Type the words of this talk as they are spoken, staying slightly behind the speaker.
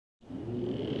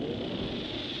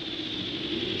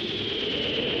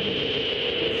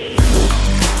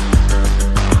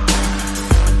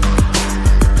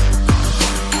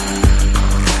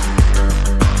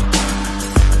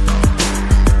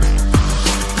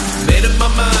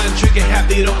make it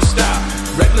happy, don't stop.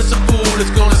 Reckless of fool,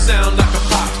 it's gonna sound like a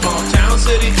pop. Small town,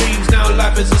 city dreams, now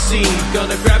life is a scene.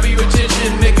 Gonna grab your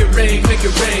attention, make it rain, make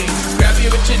it rain. Grab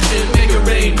your attention, make it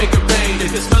rain, make it rain.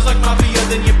 If it smells like mafia,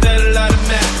 then you better light a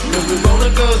match. Cause we're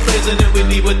gonna go blazing and we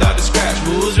leave without a scratch.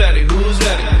 Who's ready, who's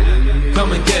ready?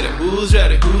 Come and get it, who's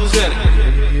ready, who's ready?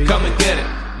 Come and get it.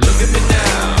 Look at me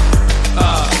now,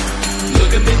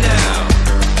 look at me now.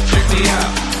 Check me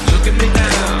out, look at me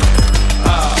now,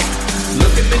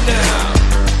 look at me now.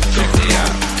 Check me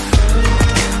out.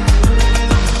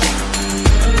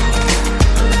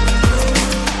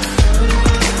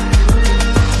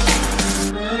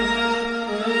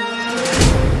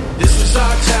 This is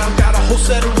our town, got a whole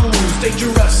set of rules,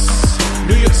 dangerous.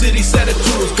 New York City set of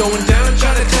tools, going down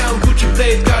Chinatown, Gucci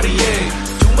plays Cartier.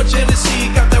 Too much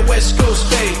Hennessy, got that West Coast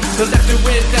fade. The left and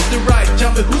right, left and right,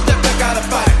 tell me who's that back out of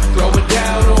fight. Throwing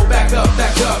down, oh back up,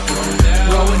 back up.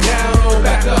 Throwing down, oh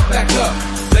back up, back up.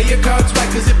 Play your cards right,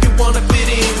 cause if you wanna fit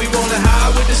in, we wanna high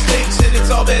with the stakes and it's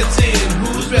all bets in.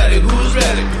 Who's ready, who's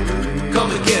ready?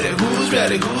 Come and get it, who's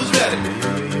ready, who's ready?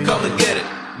 Come and get it.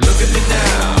 Look at me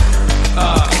now,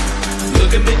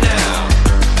 look at me now.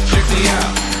 Check me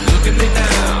out, look at me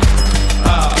now,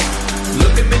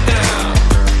 look at me now.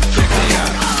 Check me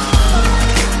out.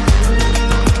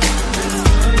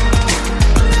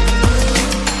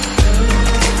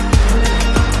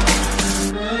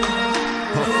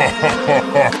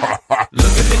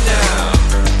 Look at me now,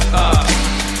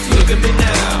 look at me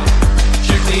now.